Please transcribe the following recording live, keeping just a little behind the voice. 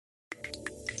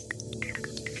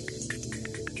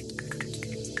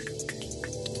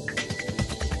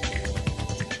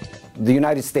The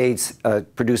United States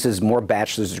produces more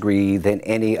bachelor's degree than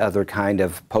any other kind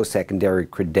of post-secondary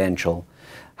credential.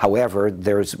 However,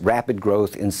 there's rapid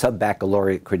growth in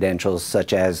sub-baccalaureate credentials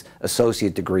such as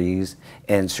associate degrees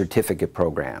and certificate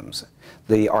programs.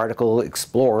 The article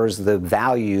explores the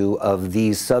value of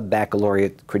these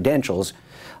sub-baccalaureate credentials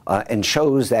and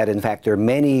shows that, in fact, there are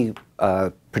many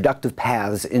productive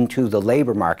paths into the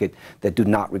labor market that do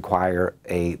not require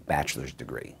a bachelor's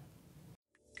degree.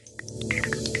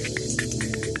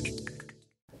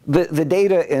 The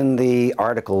data in the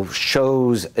article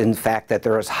shows, in fact, that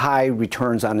there is high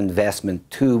returns on investment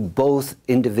to both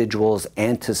individuals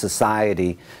and to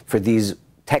society for these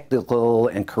technical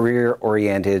and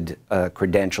career-oriented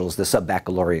credentials, the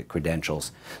sub-baccalaureate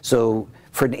credentials. So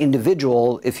for an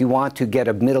individual, if you want to get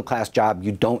a middle-class job,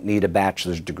 you don't need a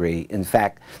bachelor's degree. In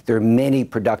fact, there are many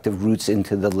productive routes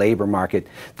into the labor market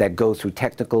that go through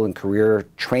technical and career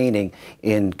training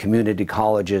in community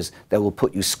colleges that will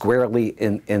put you squarely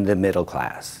in the middle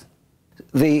class.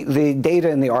 The data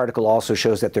in the article also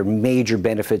shows that there are major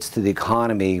benefits to the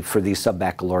economy for these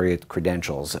sub-baccalaureate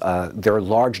credentials. There are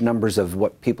large numbers of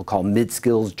what people call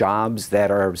mid-skills jobs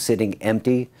that are sitting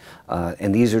empty,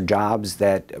 and these are jobs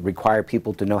that require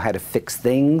people to know how to fix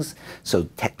things, so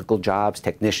technical jobs,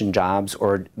 technician jobs,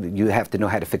 or you have to know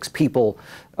how to fix people,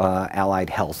 allied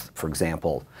health, for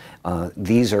example.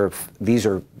 These are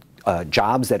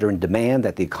jobs that are in demand,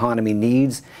 that the economy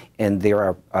needs, and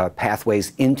there are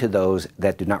pathways into those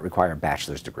that do not require a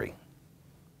bachelor's degree.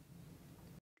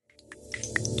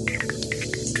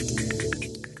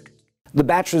 The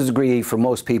bachelor's degree for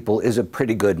most people is a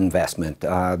pretty good investment.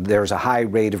 There's a high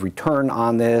rate of return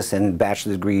on this, and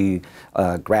bachelor's degree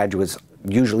graduates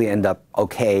usually end up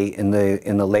okay in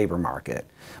the labor market.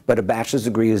 But a bachelor's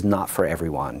degree is not for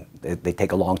everyone. They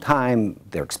take a long time,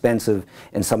 they're expensive,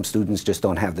 and some students just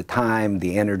don't have the time,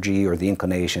 the energy, or the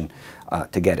inclination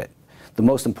to get it. The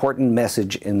most important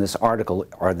message in this article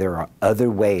are there are other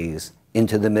ways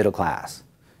into the middle class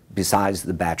besides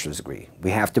the bachelor's degree.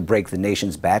 We have to break the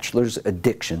nation's bachelor's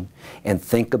addiction and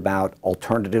think about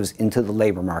alternatives into the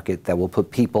labor market that will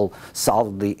put people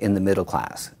solidly in the middle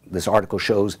class. This article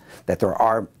shows that there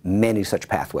are many such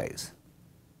pathways.